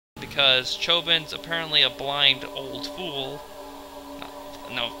because Chobin's apparently a blind old fool.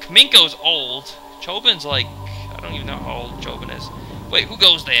 No, Kaminko's old. Chobin's like, I don't even know how old Chobin is. Wait, who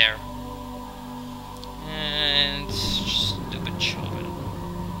goes there? And stupid Chobin.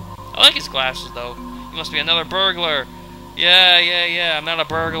 I like his glasses though. He must be another burglar. Yeah, I'm not a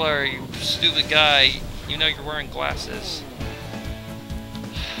burglar, you stupid guy. You know you're wearing glasses.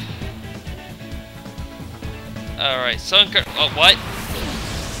 Alright, Sunkern. Oh, what?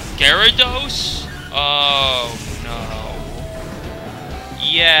 Gyarados? Oh, no.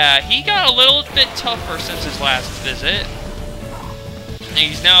 Yeah, he got a little bit tougher since his last visit. And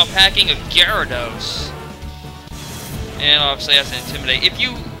he's now packing a Gyarados. And obviously has to intimidate. If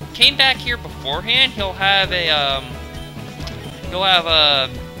you came back here beforehand, he'll have a,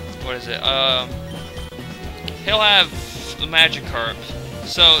 what is it? He'll have the Magikarp.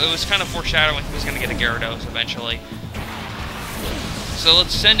 So it was kind of foreshadowing he was going to get a Gyarados eventually. So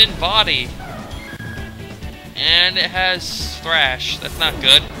let's send in Body. And it has Thrash. That's not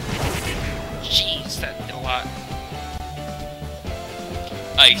good. Jeez, that did a lot.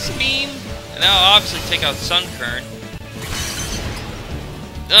 Ice Beam. And now I'll obviously take out Sunkern.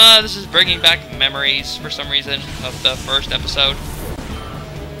 This is bringing back memories for some reason of the first episode.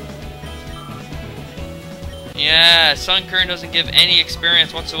 Yeah, Sunkern doesn't give any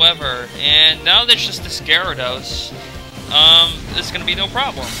experience whatsoever. And now there's just this Gyarados. This is gonna be no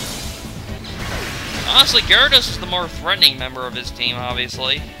problem. Honestly, Gyarados is the more threatening member of his team,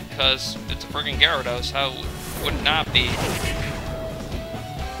 obviously. Because it's a friggin' Gyarados. How would it not be?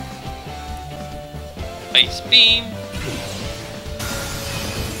 Ice Beam.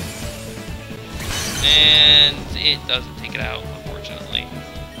 And it doesn't take it out, unfortunately.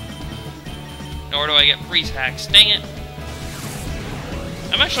 Nor do I get freeze hacks. Dang it.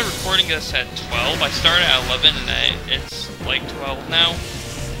 I'm actually recording this at 12. I started at 11 and it's like 12 now.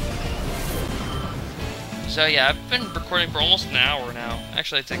 So yeah, I've been recording for almost an hour now.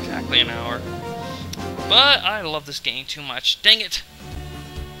 Actually, it's exactly an hour. But I love this game too much. Dang it.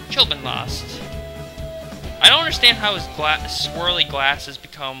 Chobin lost. I don't understand how his swirly glasses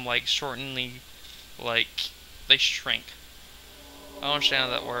become like shortenly, like they shrink. I don't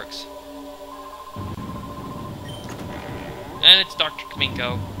understand how that works. And it's Dr.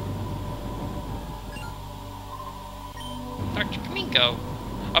 Kaminko. Dr. Kaminko.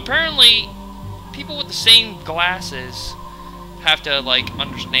 Apparently, people with the same glasses have to, like,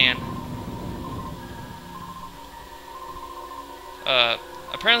 understand.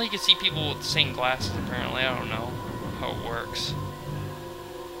 Apparently you can see people with the same glasses, apparently. I don't know how it works.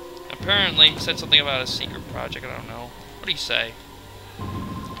 Apparently, he said something about a secret project, I don't know. What do you say?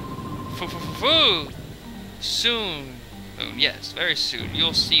 Foo! Soon. Yes, very soon.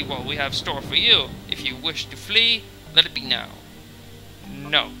 You'll see what we have in store for you. If you wish to flee, let it be now.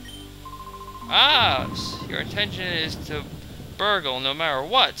 No. Ah, your intention is to burgle no matter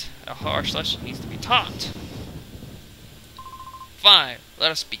what. A harsh lesson needs to be taught. Fine,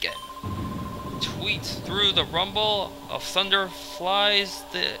 let us begin. Tweet through the rumble of thunder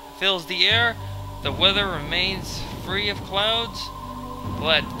fills the air. The weather remains free of clouds.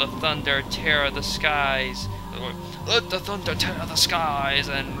 Let the thunder tear the skies. Let the thunder tear the skies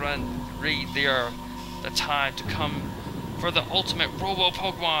and read the earth. The time to come for the ultimate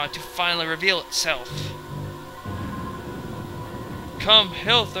Robo-Pokemon to finally reveal itself. Come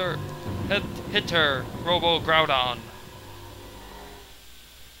hither, Robo-Groudon.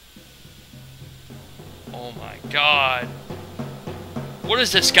 Oh my god. What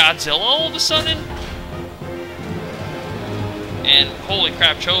is this, Godzilla all of a sudden? And holy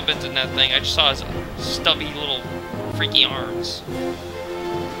crap, Chobin's in that thing. I just saw his stubby little freaky arms.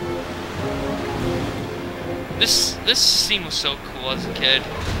 This scene was so cool as a kid.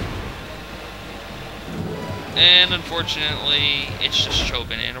 And unfortunately, it's just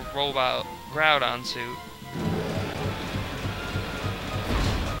Chobin in a robot Groudon suit.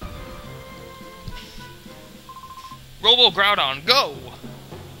 Robo-Groudon, go!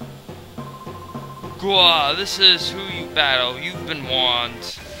 Gwa, this is who you battle. You've been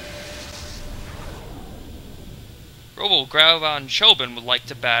warned. Robo-Groudon and Chobin would like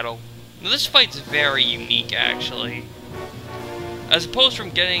to battle. Now, this fight's very unique, actually. As opposed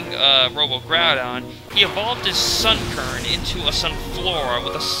from getting Robo-Groudon, he evolved his Sunkern into a Sunflora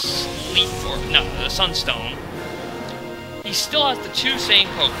with a a Sunstone. He still has the two same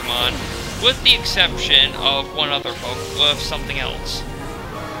Pokemon, with the exception of one other Pokemon, something else.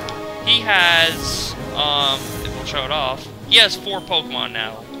 He has, if we'll show it off, he has 4 Pokemon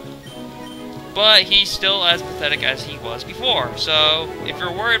now. but he's still as pathetic as he was before. So, if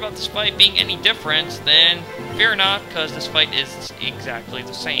you're worried about this fight being any different, then fear not, because this fight is exactly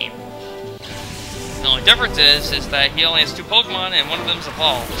the same. The only difference is that he only has 2 Pokemon, and one of them is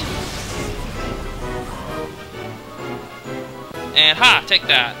evolved. And ha! Take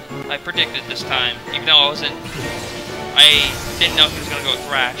that! I predicted this time, even though I didn't know he was gonna go with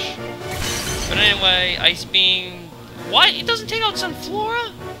Thrash. But anyway, Ice Beam... What? It doesn't take out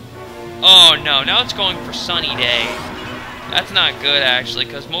Sunflora? Oh no, now it's going for Sunny Day. That's not good, actually,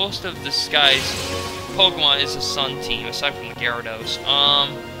 because most of this guy's Pokemon is a Sun team, aside from the Gyarados.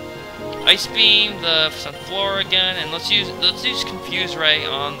 Ice Beam, the Sunflora again, and let's use Confuse Ray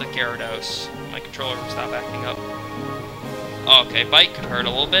on the Gyarados. My controller can stop acting up. Okay, Bite could hurt a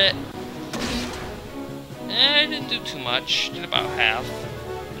little bit. I didn't do too much. Did about half.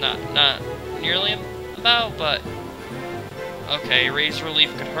 Not nearly about, but okay. Razor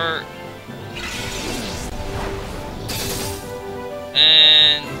Leaf could hurt.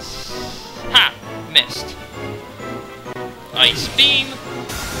 And ha! Missed. Ice Beam.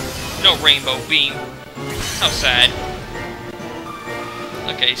 No Rainbow Beam. How sad.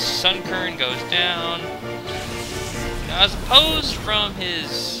 Okay, Sunkern goes down. Now, as opposed from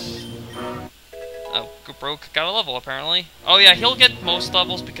his... Oh, Broke got a level, apparently. Oh yeah, he'll get most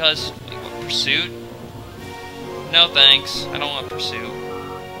levels because... Wait, what, Pursuit? No thanks, I don't want Pursuit.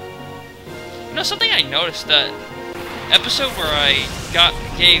 You know, something I noticed, that episode where I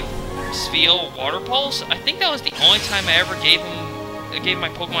gave Spheal Water Pulse, I think that was the only time I ever gave my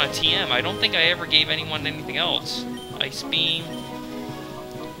Pokemon a TM. I don't think I ever gave anyone anything else. Ice Beam.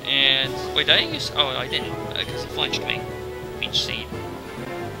 And... Wait, did I use... Oh, no, I didn't, because he flinched me. Beach Seed.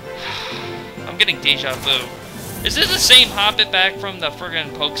 I'm getting deja vu. Is this the same Hoppip back from the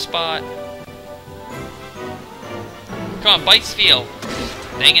friggin' Poke Spot? Come on, Bite Spheal.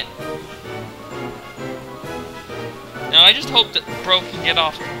 Dang it. Now, I just hope that Broke can get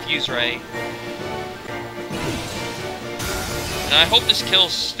off Confuse Ray. And I hope this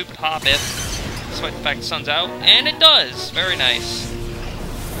kills stupid Hoppip, despite the fact the sun's out. And it does! Very nice.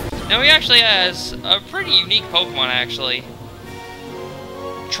 Now, he actually has a pretty unique Pokemon, actually.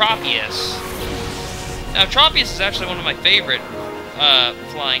 Tropius. Now, Tropius is actually one of my favorite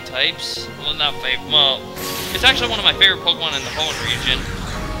flying types. Well, not favorite. Well, it's actually one of my favorite Pokemon in the Hoenn region.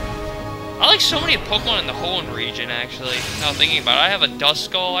 I like so many Pokemon in the Hoenn region, actually. Now thinking about it, I have a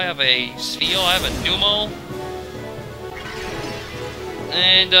Duskull, I have a Spheal, I have a Numel.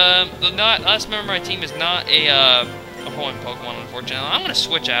 And the last member of my team is not a Hoenn Pokemon, unfortunately. I'm gonna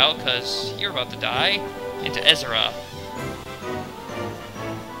switch out because you're about to die into Ezra.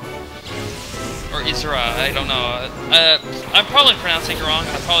 Or Isra, I don't know. I'm probably pronouncing it wrong,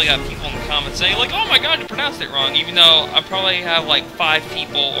 and I probably got people in the comments saying, like, oh my god, you pronounced it wrong, even though I probably have, like, 5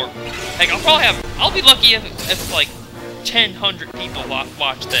 people, or, heck, I'll be lucky if like, 1,000 people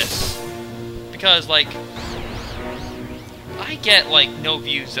watch this. Because, like, I get, like, no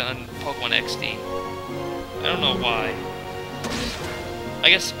views on Pokemon XD. I don't know why. I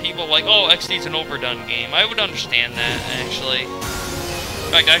guess people like, oh, XD's an overdone game. I would understand that, actually.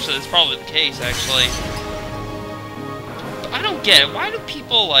 In fact, actually, that's probably the case, actually. But I don't get it. Why do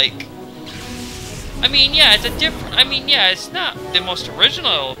people, like... I mean, yeah, it's a different... I mean, yeah, it's not the most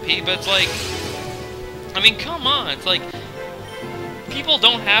original LP, but it's like... I mean, come on. It's like... People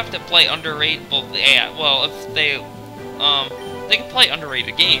don't have to play underrated... Well, yeah, well, if they... They can play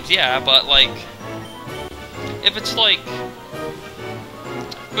underrated games, yeah, but, like... If it's, like...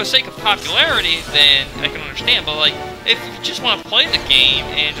 For the sake of popularity, then I can understand, but, like... If you just want to play the game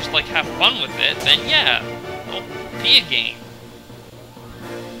and just, like, have fun with it, then yeah, it'll be a game.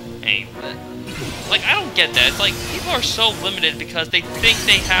 Hey, but, like, I don't get that. It's like, people are so limited because they think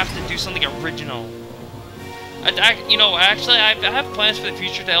they have to do something original. You know, actually, I have plans for the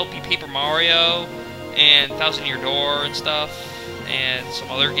future to LP Paper Mario and Thousand Year Door and stuff, and some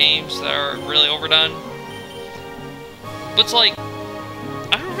other games that are really overdone. But it's like,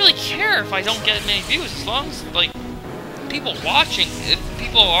 I don't really care if I don't get many views, as long as, like, if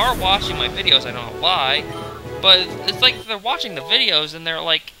people are watching my videos, I don't know why, but it's like if they're watching the videos and they're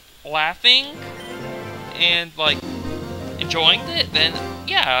like laughing and like enjoying it, then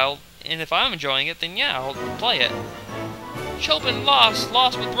yeah, and if I'm enjoying it, then yeah, I'll play it. Chopin lost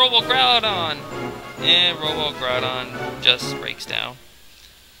with Robo Groudon, and Robo Groudon just breaks down.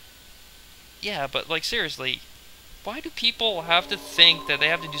 Yeah, but like seriously, why do people have to think that they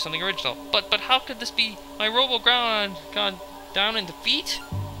have to do something original? But how could this be my Robo Groudon gone down in defeat?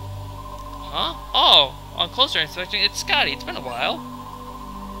 Huh? Oh, on closer inspection, it's Scotty. It's been a while.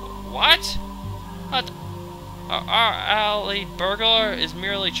 What? Our alley burglar is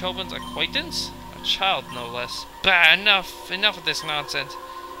merely Chobin's acquaintance? A child, no less. Bah, enough of this nonsense.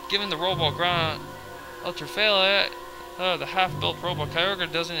 Given the Robo Ground Ultrafela, the half-built Robo Kyogre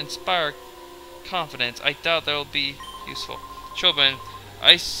doesn't inspire confidence. I doubt that'll be useful. Chobin,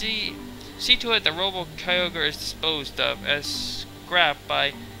 I see to it the Robo Kyogre is disposed of as scrap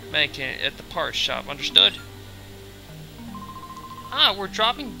by mannequin at the parts shop. Understood? Ah, we're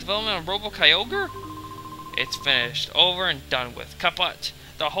dropping development on Robo Kyogre? It's finished. Over and done with. Kaput.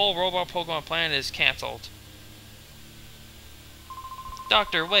 The whole Robo Pokemon plan is cancelled.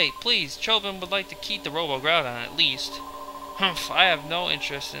 Doctor, wait, please. Chobin would like to keep the Robo Groudon at least. Humph, I have no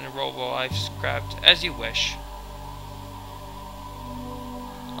interest in the Robo I've scrapped. As you wish.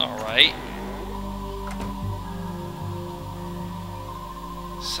 Alright.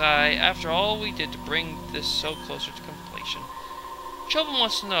 Sigh, after all we did to bring this so closer to completion. Chobin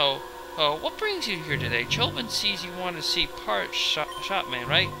wants to know, what brings you here today? Chobin sees you want to see part Shopman,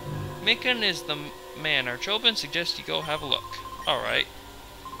 right? Mikan is the manor. Chobin suggests you go have a look. Alright.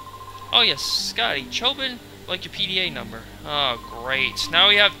 Oh yes, Scotty, Chobin, like your PDA number. Oh great.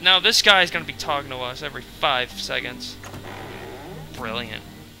 Now this guy's gonna be talking to us every 5 seconds. Brilliant.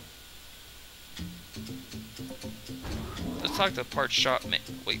 Let's talk to the parts shop man.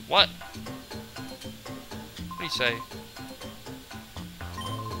 Wait, what? What did he say?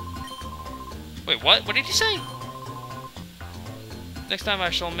 Wait, what? What did he say? Next time I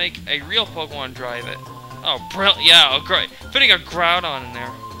shall make a real Pokemon drive it. Oh, brilliant. Yeah, oh, great. Putting a Groudon in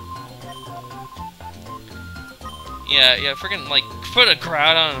there. Yeah, freaking, like, put a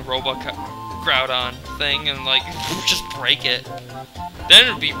Groudon in a Robo Groudon thing and, like, just break it. Then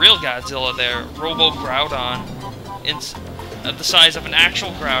it would be real Godzilla there. Robo Groudon. At the size of an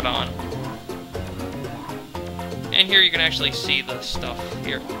actual Groudon. And here you can actually see the stuff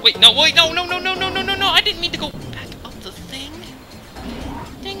here. Wait, no, I didn't mean to go back up the thing.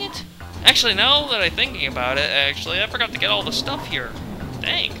 Dang it. Actually, now that I'm thinking about it, I forgot to get all the stuff here.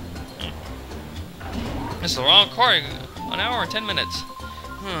 Dang. This is the wrong recording. An hour and 10 minutes.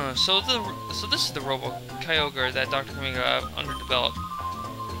 So this is the Robo Kyogre that Dr. Kaminga underdeveloped.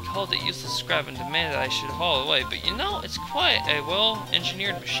 He called it useless scrap and demanded I should haul it away, but you know, it's quite a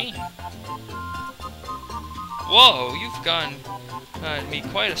well-engineered machine. Whoa, you've gotten me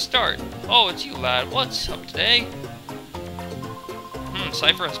quite a start. Oh, it's you, lad. What's up today?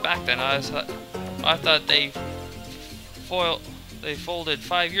 Cypher is back then. I thought they folded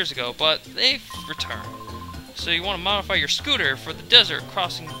 5 years ago, but they've returned. So you want to modify your scooter for the desert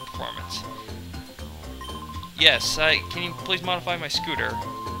crossing performance? Yes, can you please modify my scooter?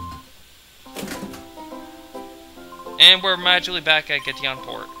 And we're magically back at Getion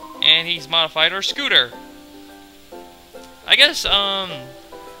Port. And he's modified our scooter. I guess,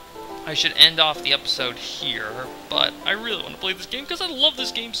 I should end off the episode here, but I really want to play this game because I love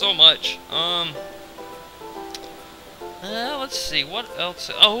this game so much. Let's see, what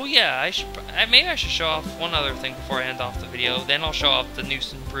else? Oh yeah, maybe I should show off one other thing before I end off the video. Then I'll show off the new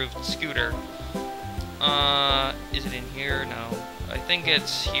improved scooter. Is it in here? No. I think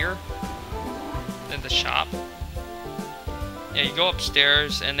it's here. In the shop. Yeah, you go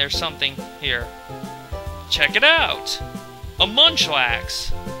upstairs and there's something here. Check it out! A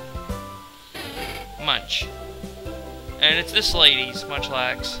Munchlax! Munch. And it's this lady's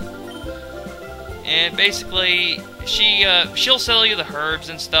Munchlax. And basically, she'll sell you the herbs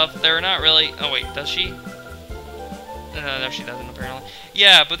and stuff. They're not really... Oh wait, does she? No, she doesn't apparently.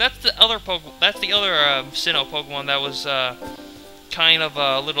 Yeah, but that's the other Sinnoh Pokemon that was kind of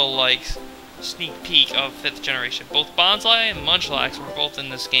a little like sneak peek of 5th generation. Both Bonsai and Munchlax were both in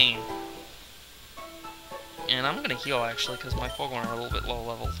this game. And I'm gonna heal actually because my Pokemon are a little bit low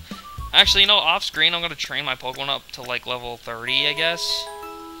leveled. Actually, you know, off screen I'm gonna train my Pokemon up to like level 30, I guess.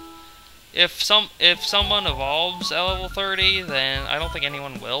 If someone evolves at level 30, then I don't think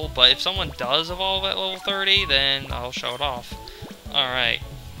anyone will. But if someone does evolve at level 30, then I'll show it off. Alright.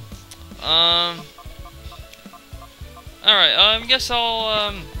 I guess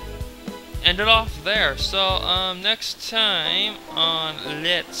I'll end it off there. So next time on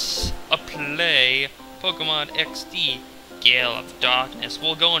Let's Play Pokemon XD Gale of Darkness,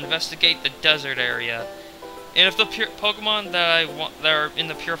 we'll go investigate the desert area. And if the Pokemon that are in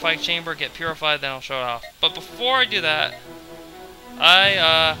the purifying chamber get purified, then I'll show it off. But before I do that,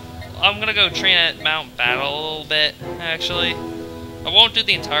 I'm gonna go train at Mount Battle a little bit. Actually, I won't do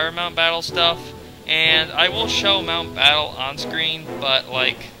the entire Mount Battle stuff, and I will show Mount Battle on screen, but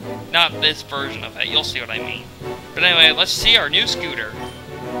like not this version of it. You'll see what I mean. But anyway, let's see our new scooter.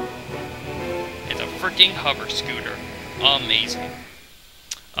 It's a freaking hover scooter. Amazing.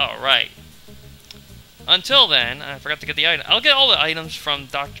 All right. Until then, I forgot to get the item. I'll get all the items from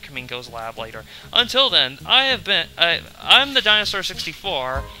Dr. Kaminko's lab later. Until then, I'm the Dinosaur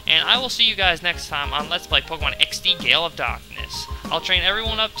 64, and I will see you guys next time on Let's Play Pokemon XD Gale of Darkness. I'll train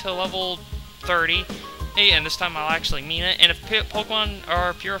everyone up to level 30. Hey, and this time I'll actually mean it. And if Pokemon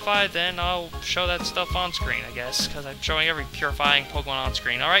are purified, then I'll show that stuff on screen, I guess, because I'm showing every purifying Pokemon on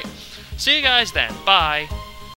screen. Alright, see you guys then. Bye.